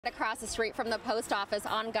Across the street from the post office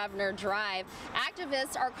on Governor Drive,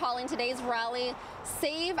 activists are calling today's rally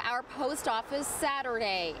Save Our Post Office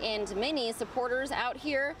Saturday, and many supporters out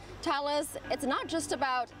here tell us it's not just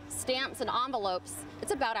about stamps and envelopes,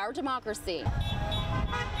 it's about our democracy.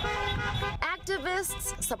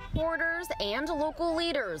 Activists, supporters, and local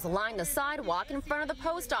leaders line the sidewalk in front of the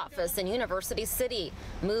post office in University City.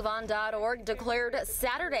 MoveOn.org declared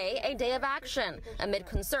Saturday a day of action amid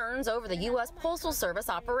concerns over the U.S. Postal Service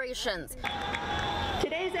operations.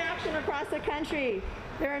 Today's action across the country,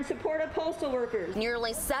 they're in support of postal workers.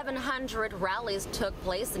 Nearly 700 rallies took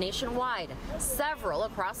place nationwide, several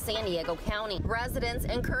across San Diego County. Residents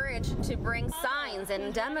encouraged to bring signs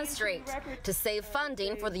and demonstrate to save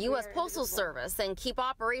funding for the U.S. Postal Service and keep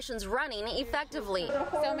operations running effectively.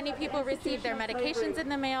 So many people receive their medications in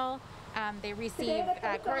the mail. They receive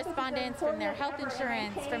correspondence from their health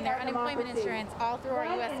insurance, from their unemployment insurance, all through our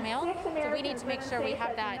U.S. mail. So we need to make sure we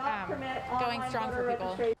have that going strong for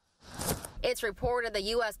people. It's reported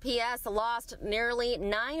the USPS lost nearly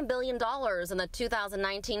 $9 billion in the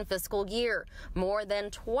 2019 fiscal year, more than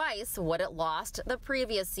twice what it lost the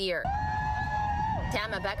previous year.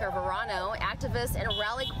 Tama Becker-Verano, activist and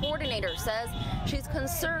rally coordinator, says she's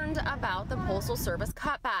concerned about the Postal Service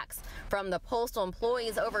cutbacks, from the postal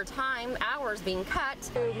employees' overtime hours being cut,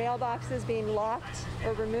 to mailboxes being locked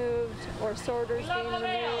or removed, or sorters being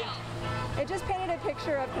removed. It just painted a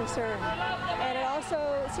picture of concern, and it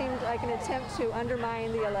also seemed like an attempt to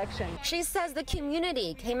undermine the election. She says the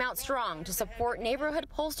community came out strong to support neighborhood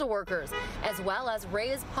postal workers, as well as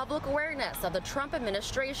raise public awareness of the Trump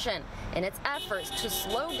administration and its efforts to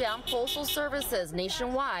slow down postal services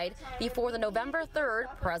nationwide before the November 3rd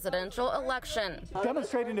presidential election.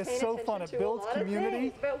 Demonstrating is so fun. It builds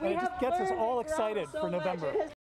community, and it just gets us all excited for November.